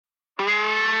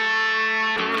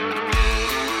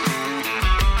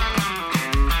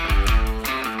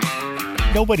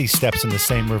Nobody steps in the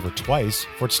same river twice,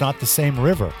 for it's not the same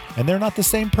river, and they're not the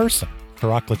same person.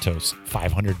 Heraclitus,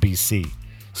 500 BC.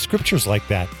 Scriptures like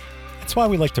that. That's why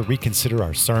we like to reconsider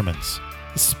our sermons.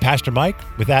 This is Pastor Mike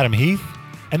with Adam Heath,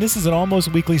 and this is an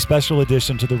almost weekly special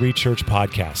edition to the ReChurch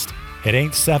podcast. It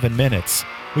ain't 7 minutes.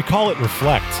 We call it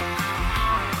Reflect.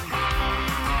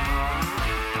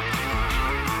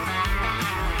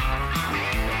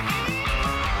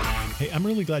 Hey, I'm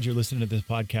really glad you're listening to this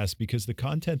podcast because the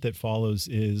content that follows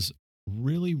is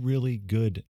really, really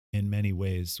good in many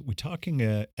ways. We're talking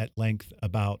at length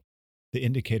about the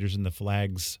indicators and the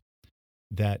flags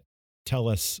that tell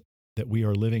us that we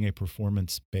are living a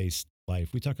performance-based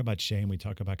life. We talk about shame, we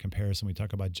talk about comparison, we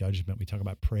talk about judgment, we talk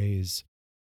about praise.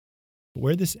 But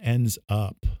where this ends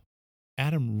up,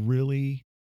 Adam really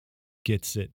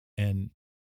gets it and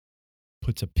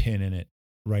puts a pin in it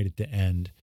right at the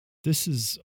end. This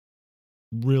is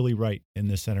really right in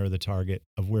the center of the target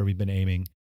of where we've been aiming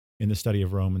in the study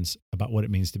of Romans about what it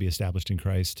means to be established in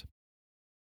Christ.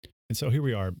 And so here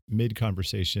we are,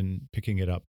 mid-conversation, picking it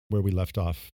up where we left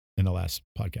off in the last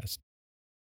podcast.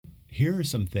 Here are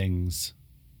some things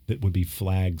that would be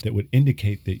flags that would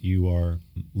indicate that you are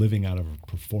living out of a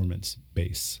performance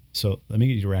base. So let me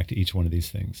get you to react to each one of these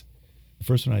things. The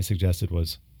first one I suggested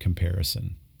was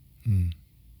comparison.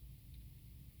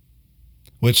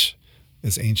 Which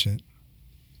is ancient.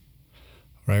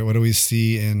 Right? What do we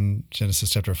see in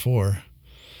Genesis chapter 4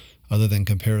 other than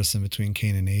comparison between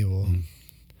Cain and Abel?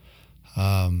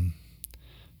 And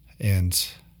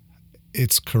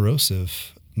it's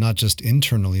corrosive, not just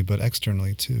internally, but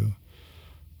externally too.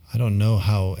 I don't know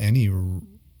how any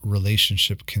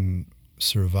relationship can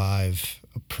survive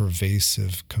a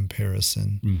pervasive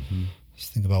comparison.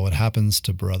 Just think about what happens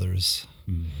to brothers.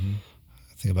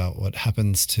 Think about what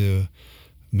happens to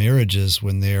marriages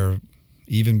when they're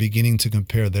even beginning to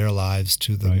compare their lives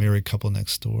to the married couple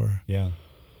next door. Yeah.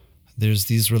 There's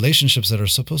these relationships that are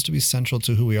supposed to be central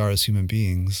to who we are as human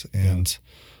beings, and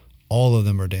all of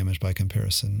them are damaged by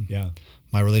comparison. Yeah.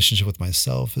 My relationship with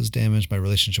myself is damaged. My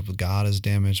relationship with God is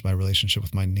damaged. My relationship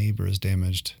with my neighbor is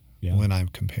damaged when I'm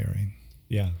comparing.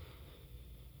 Yeah.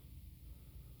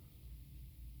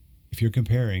 If you're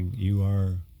comparing, you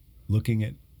are looking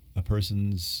at a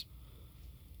person's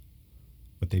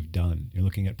what they've done. You're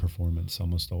looking at performance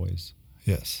almost always.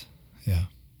 Yes. Yeah.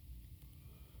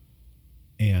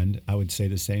 And I would say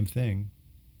the same thing.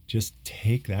 Just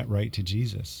take that right to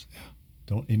Jesus. Yeah.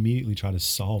 Don't immediately try to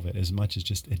solve it as much as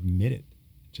just admit it.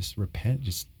 Just repent.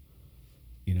 Just,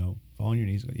 fall on your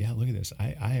knees. Go, look at this.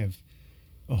 I have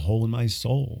a hole in my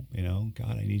soul.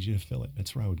 God, I need you to fill it.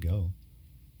 That's where I would go.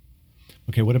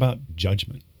 Okay, what about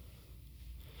judgment?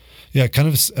 Yeah, kind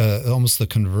of almost the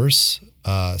converse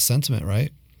sentiment,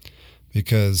 right?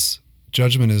 Because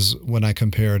judgment is when I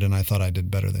compared and I thought I did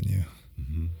better than you.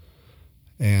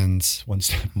 And it's one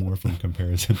step more from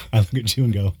comparison. I look at you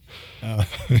and go,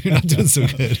 you're not doing so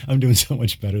good. I'm doing so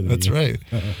much better than That's you. Right.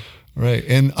 Right.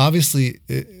 And obviously,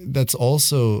 that's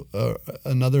also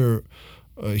another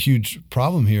huge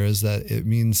problem here is that it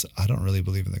means I don't really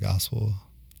believe in the gospel.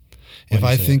 If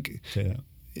I think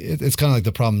it's kind of like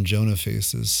the problem Jonah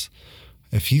faces.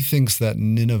 If he thinks that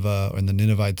Nineveh and the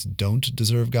Ninevites don't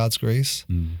deserve God's grace,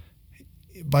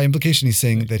 by implication, he's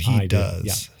saying that he does.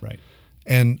 Yeah, right.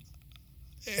 And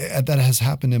that has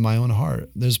happened in my own heart.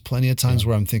 There's plenty of times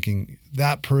where I'm thinking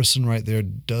that person right there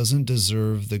doesn't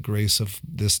deserve the grace of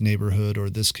this neighborhood or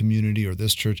this community or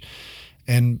this church.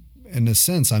 And in a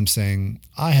sense, I'm saying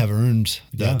I have earned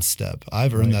that step.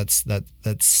 I've earned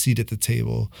that seat at the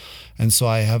table. And so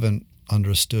I haven't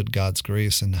understood God's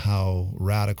grace and how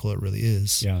radical it really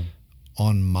is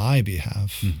on my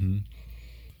behalf.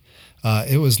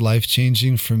 It was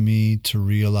life-changing for me to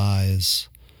realize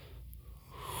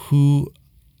who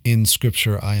in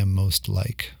Scripture I am most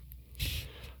like.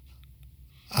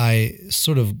 I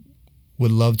sort of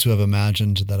would love to have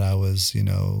imagined that I was,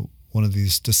 one of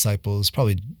these disciples,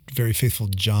 probably very faithful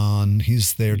John.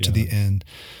 He's there to the end.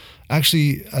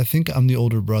 Actually, I think I'm the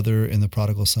older brother in the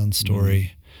prodigal son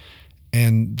story.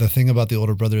 And the thing about the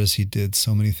older brother is he did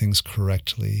so many things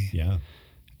correctly. Yeah.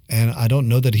 And I don't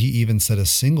know that he even said a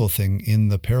single thing in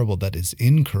the parable that is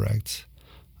incorrect,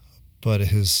 but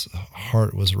his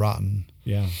heart was rotten.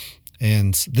 Yeah.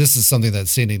 And this is something that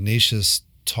St. Ignatius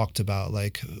talked about,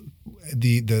 like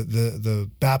the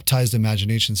baptized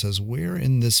imagination says, where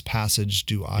in this passage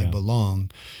do I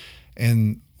belong?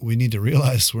 And we need to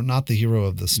realize we're not the hero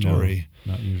of the story.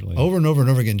 No, not usually. Over and over and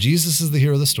over again, Jesus is the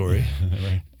hero of the story.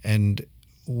 Right. And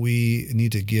we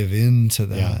need to give in to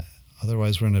that.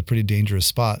 Otherwise, we're in a pretty dangerous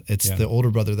spot. It's Yeah. the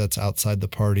older brother that's outside the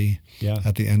party Yeah.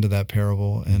 at the end of that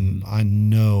parable. And I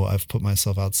know I've put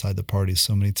myself outside the party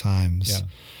so many times Yeah.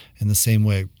 in the same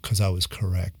way because I was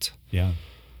correct. Yeah.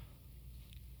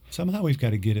 Somehow we've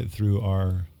got to get it through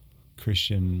our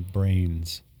Christian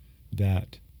brains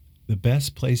that the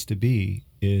best place to be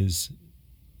is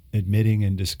admitting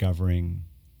and discovering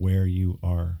where you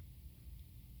are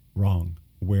wrong,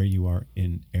 where you are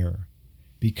in error.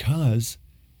 Because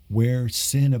where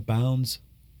sin abounds,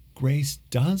 grace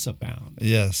does abound.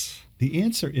 Yes. The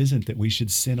answer isn't that we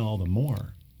should sin all the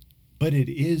more, but it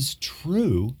is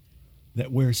true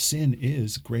that where sin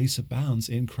is, grace abounds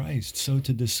in Christ. So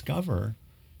to discover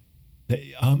that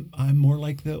I'm more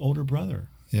like the older brother,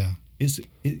 Yeah.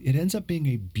 it ends up being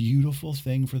a beautiful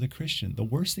thing for the Christian. The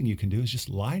worst thing you can do is just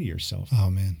lie to yourself. Oh,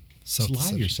 man. Just lie to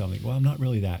Self-deception. yourself. Like, well, I'm not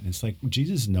really that. And it's like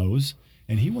Jesus knows,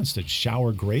 and he wants to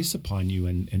shower grace upon you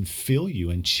and fill you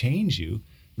and change you.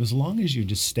 But as long as you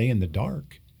just stay in the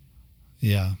dark,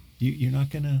 Yeah. you're not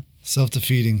going to.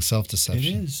 Self-defeating, It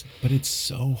self-deception. is. But it's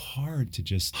so hard to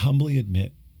just humbly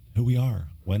admit who we are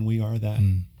when we are that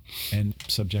and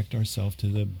subject ourselves to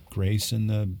the grace and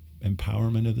the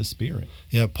empowerment of the Spirit.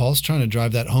 Yeah, Paul's trying to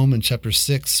drive that home in chapter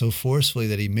 6 so forcefully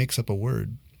that he makes up a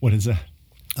word. What is that?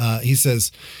 He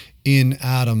says, in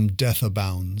Adam, death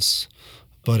abounds,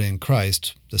 but in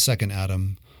Christ, the second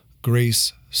Adam,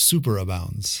 grace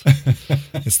superabounds.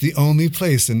 It's the only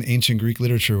place in ancient Greek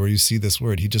literature where you see this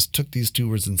word. He just took these two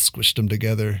words and squished them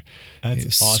together.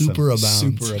 That's awesome.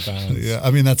 Superabounds. Superabounds. Yeah, I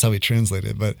mean, that's how he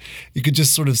translated it, but you could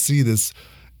just sort of see this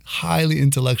highly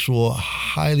intellectual,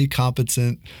 highly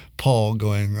competent Paul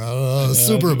going,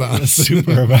 superabounds.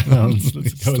 Superabounds.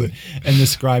 Let's go there. And the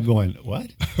scribe going, what?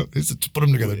 He said, put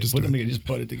them together. Just put do them it. together. Just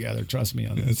put it together. Trust me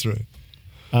on this. That's right.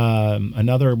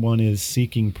 Another one is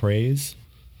seeking praise.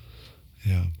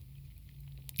 Yeah.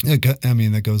 I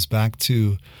mean, that goes back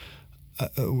to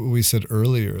what we said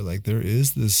earlier. Like, there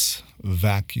is this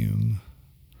vacuum,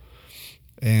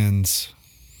 and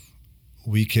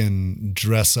we can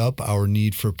dress up our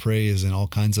need for praise in all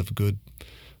kinds of good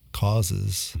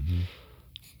causes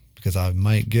because I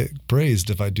might get praised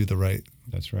if I do the right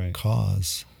That's right.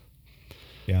 cause.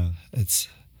 Yeah. It's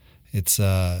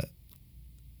an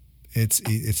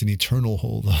eternal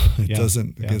hole, though. It Yeah,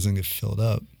 doesn't yeah. get filled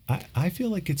up. I feel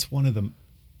like it's one of the,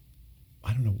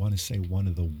 I don't know, want to say one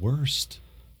of the worst.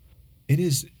 It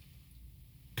is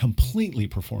completely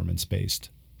performance based.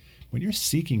 When you're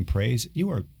seeking praise, you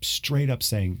are straight up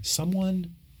saying,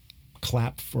 someone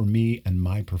clap for me and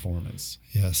my performance.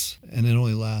 Yes. And it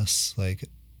only lasts like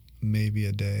maybe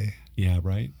a day. Yeah,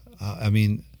 right? I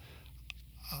mean,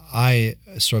 I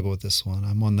struggle with this one.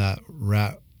 I'm on that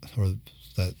rat or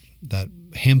that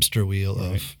hamster wheel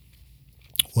Right. of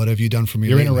what have you done for me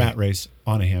You're in a lately? rat race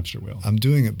on a hamster wheel. I'm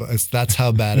doing it, but that's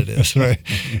how bad it is, right?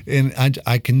 And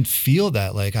I can feel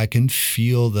that. Like, I can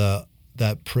feel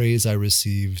that praise I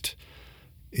received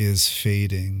is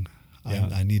fading. Yeah.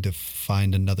 I need to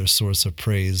find another source of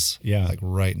praise. Yeah. Like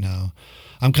right now,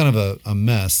 I'm kind of a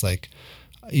mess. Like,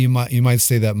 you might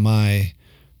say that my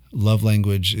love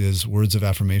language is words of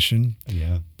affirmation,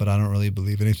 Yeah. but I don't really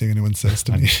believe anything anyone says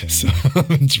to I'm me. the same So way.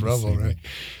 I'm in trouble, Same right? way.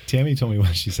 Tammy told me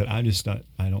once, she said,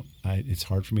 it's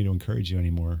hard for me to encourage you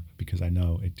anymore because I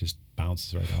know it just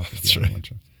bounces right off. That's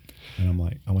right. And I'm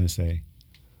like, I want to say,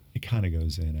 it kind of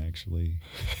goes in actually.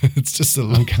 It's just a I'm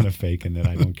little, kind of faking that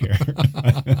I don't care.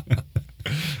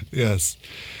 yes.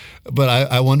 But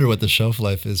I wonder what the shelf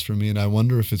life is for me, and I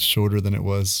wonder if it's shorter than it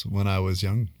was when I was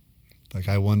young. Like,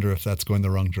 I wonder if that's going the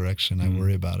wrong direction. I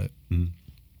worry about it.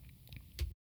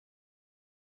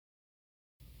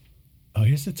 Oh,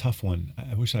 here's a tough one.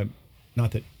 I wish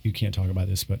not that you can't talk about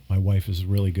this, but my wife is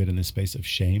really good in the space of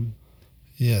shame.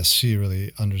 Yes, she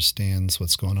really understands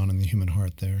what's going on in the human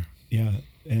heart there. Yeah,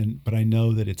 but I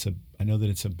know that it's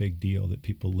a big deal that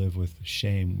people live with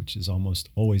shame, which is almost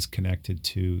always connected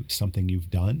to something you've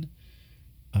done.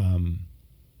 On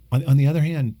the other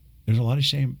hand, there's a lot of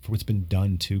shame for what's been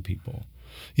done to people.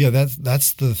 Yeah,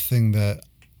 that's the thing that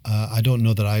I don't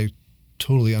know that I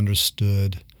totally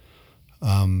understood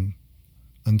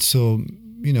until,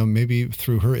 maybe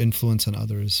through her influence on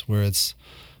others, where it's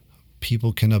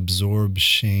people can absorb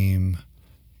shame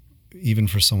even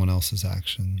for someone else's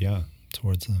action Yeah,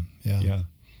 towards them. Yeah. yeah.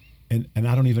 And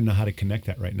I don't even know how to connect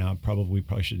that right now. We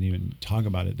probably shouldn't even talk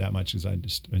about it that much because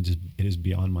it is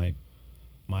beyond my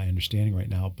understanding right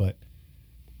now. But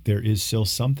there is still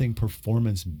something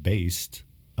performance based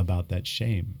about that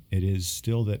shame. It is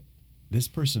still that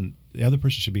the other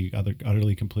person should be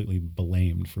utterly, completely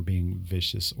blamed for being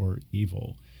vicious or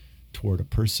evil toward a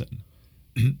person.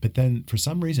 But then for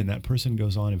some reason, that person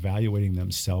goes on evaluating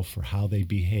themselves for how they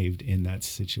behaved in that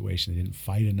situation. They didn't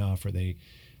fight enough, or they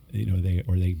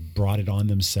brought it on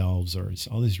themselves, or it's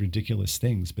all these ridiculous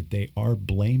things, but they are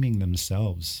blaming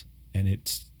themselves. And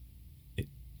it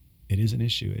is an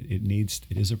issue.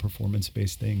 It is a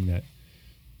performance-based thing that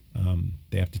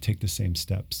they have to take the same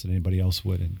steps that anybody else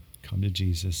would and come to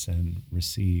Jesus and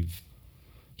receive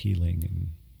healing and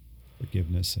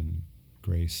forgiveness and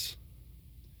grace.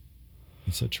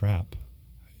 It's a trap.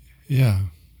 Yeah.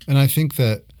 And I think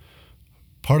that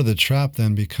part of the trap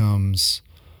then becomes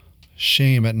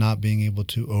shame at not being able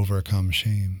to overcome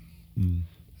shame.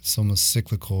 It's almost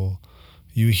cyclical.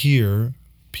 You hear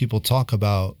people talk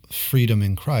about freedom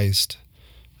in Christ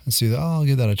and say, I'll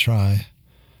give that a try.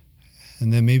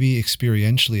 And then maybe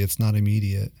experientially it's not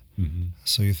immediate.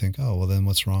 So you think, well, then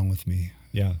what's wrong with me?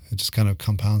 Yeah. It just kind of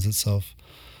compounds itself.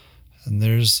 And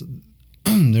there's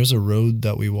a road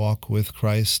that we walk with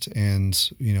Christ, and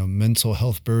mental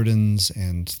health burdens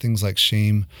and things like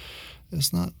shame.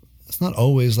 It's not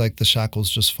always like the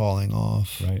shackles just falling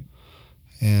off. Right.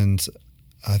 And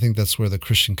I think that's where the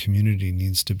Christian community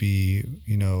needs to be,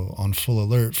 on full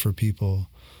alert for people,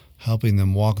 helping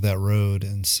them walk that road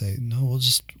and say, no, we'll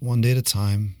just one day at a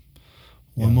time,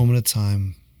 one moment at a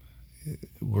time.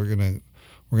 We're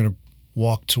gonna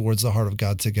walk towards the heart of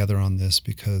God together on this,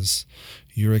 because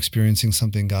you're experiencing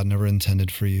something God never intended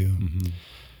for you.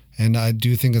 And I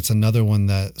do think it's another one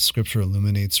that Scripture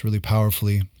illuminates really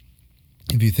powerfully.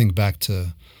 If you think back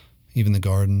to even the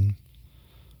garden,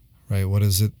 right? What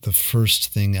is it? The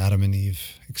first thing Adam and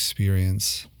Eve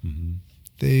experience.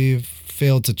 They've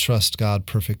failed to trust God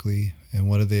perfectly. And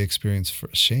what do they experience? For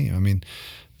shame. I mean,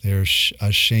 they're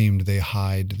ashamed. They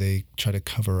hide. They try to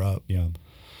cover up. Yeah.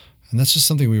 And that's just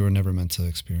something we were never meant to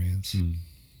experience.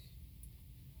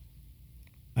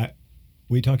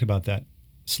 We talked about that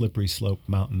slippery slope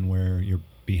mountain where your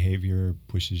behavior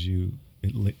pushes you,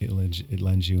 it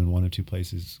lands you in one of two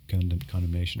places,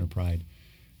 condemnation or pride.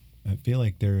 I feel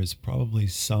like there is probably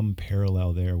some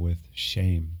parallel there with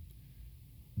shame,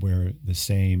 where the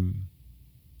same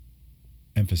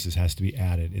emphasis has to be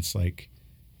added. It's like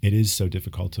it is so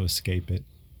difficult to escape it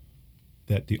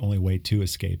that the only way to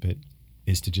escape it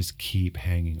is to just keep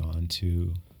hanging on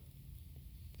to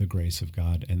the grace of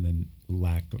God and then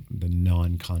the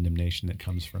non-condemnation that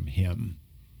comes from Him.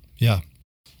 Yeah.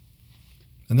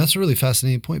 And that's a really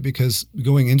fascinating point, because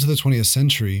going into the 20th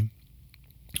century,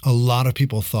 a lot of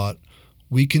people thought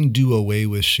we can do away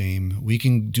with shame. We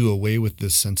can do away with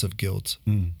this sense of guilt.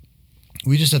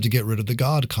 We just have to get rid of the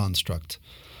God construct.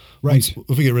 Right.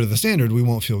 If we get rid of the standard, we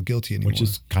won't feel guilty anymore. Which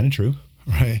is kind of true.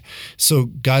 Right. So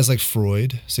guys like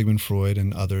Sigmund Freud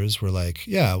and others were like,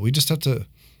 we just have to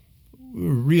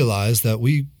realize that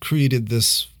we created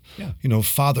this,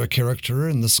 father character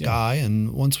in the sky.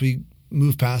 And once we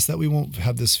move past that, we won't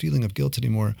have this feeling of guilt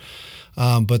anymore.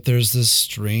 But there's this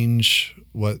strange,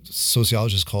 what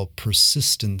sociologists call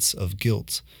persistence of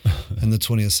guilt in the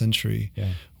 20th century,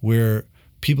 where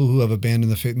people who have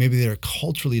abandoned the faith, maybe they're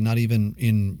culturally not even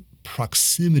in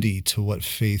proximity to what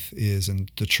faith is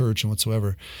and the church and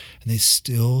whatsoever, and they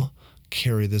still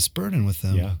carry this burden with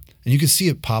them. And you can see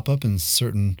it pop up in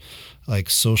certain like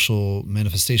social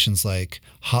manifestations, like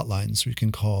hotlines where you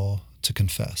can call to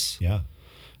confess.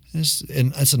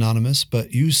 And it's anonymous,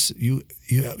 but you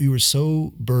were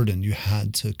so burdened you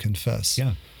had to confess.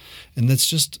 And that's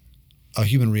just a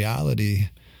human reality.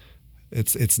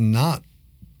 It's not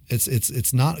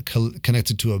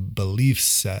connected to a belief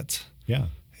set.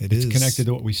 It's connected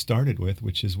to what we started with,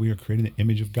 which is we are creating the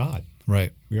image of God.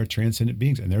 Right. We are transcendent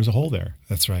beings, and there's a hole there.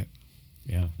 That's right.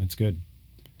 Yeah, that's good.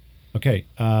 Okay.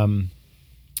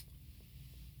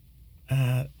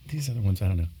 These other ones, I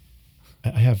don't know.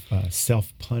 I have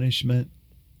self-punishment.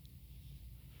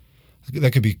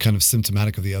 That could be kind of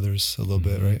symptomatic of the others a little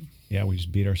bit, right? Yeah, we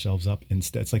just beat ourselves up.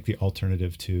 Instead, it's like the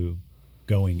alternative to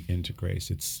going into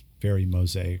grace. It's very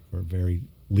Mosaic or very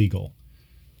legal.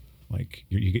 Like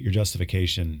you get your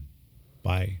justification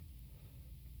by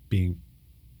being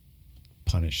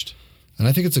punished. And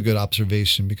I think it's a good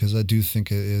observation, because I do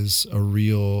think it is a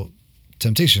real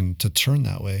temptation to turn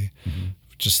that way.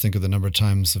 Just think of the number of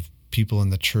times of people in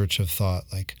the church have thought,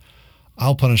 like,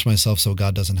 I'll punish myself so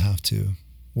God doesn't have to.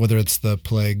 Whether it's the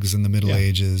plagues in the Middle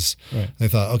Ages, they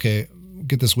thought, okay,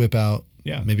 get this whip out.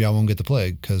 Maybe I won't get the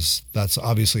plague, because that's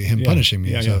obviously Him punishing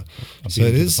me. So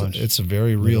it is. It's a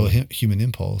very real human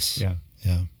impulse.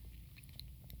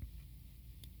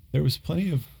 There was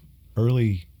plenty of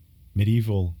early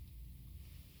medieval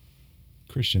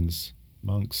Christians,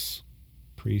 monks,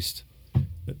 priests,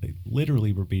 that they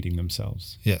literally were beating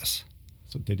themselves. Yes.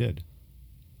 That's what they did.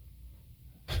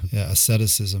 Yeah,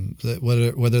 asceticism.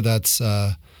 Whether that's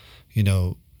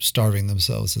starving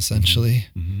themselves essentially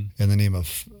in the name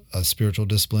of a spiritual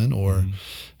discipline, or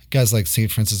guys like St.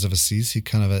 Francis of Assisi, he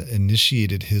kind of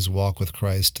initiated his walk with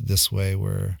Christ this way,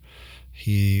 where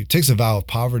he takes a vow of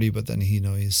poverty, but then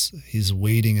he's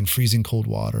wading in freezing cold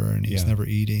water, and he's never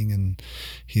eating, and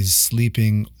he's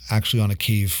sleeping actually on a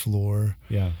cave floor.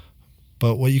 Yeah.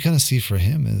 But what you kind of see for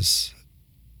him is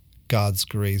God's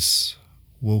grace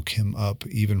woke him up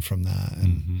even from that,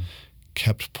 and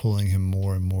kept pulling him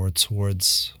more and more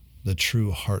towards the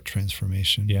true heart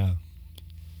transformation. Yeah.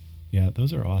 Yeah,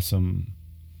 those are awesome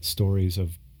stories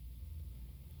of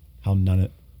how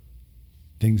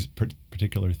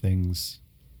particular things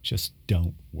just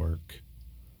don't work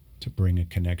to bring a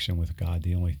connection with God.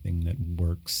 The only thing that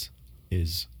works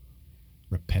is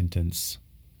repentance,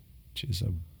 which is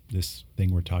this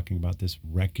thing we're talking about, this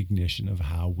recognition of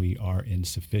how we are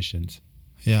insufficient.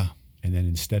 Yeah. And then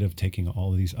instead of taking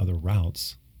all of these other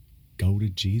routes, go to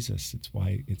Jesus.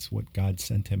 It's what God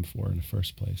sent him for in the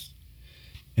first place.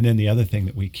 And then the other thing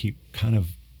that we keep kind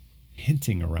of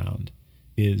hinting around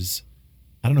is,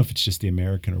 I don't know if it's just the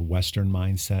American or Western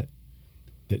mindset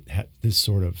that this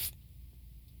sort of,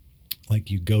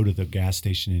 like, you go to the gas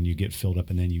station and you get filled up,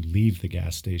 and then you leave the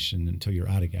gas station until you're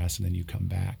out of gas, and then you come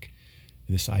back.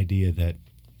 And this idea that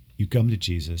you come to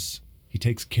Jesus, he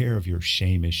takes care of your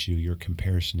shame issue, your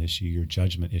comparison issue, your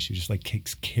judgment issue, just like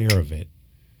takes care of it.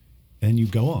 Then you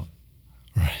go on.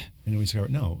 Right. And we say,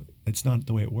 no, it's not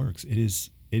the way it works. It is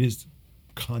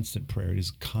constant prayer. It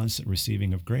is constant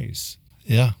receiving of grace.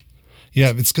 Yeah.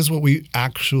 Yeah, it's because what we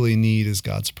actually need is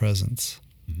God's presence.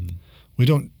 We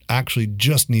don't actually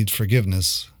just need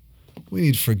forgiveness. We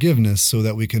need forgiveness so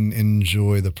that we can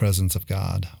enjoy the presence of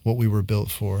God, what we were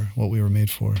built for, what we were made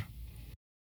for.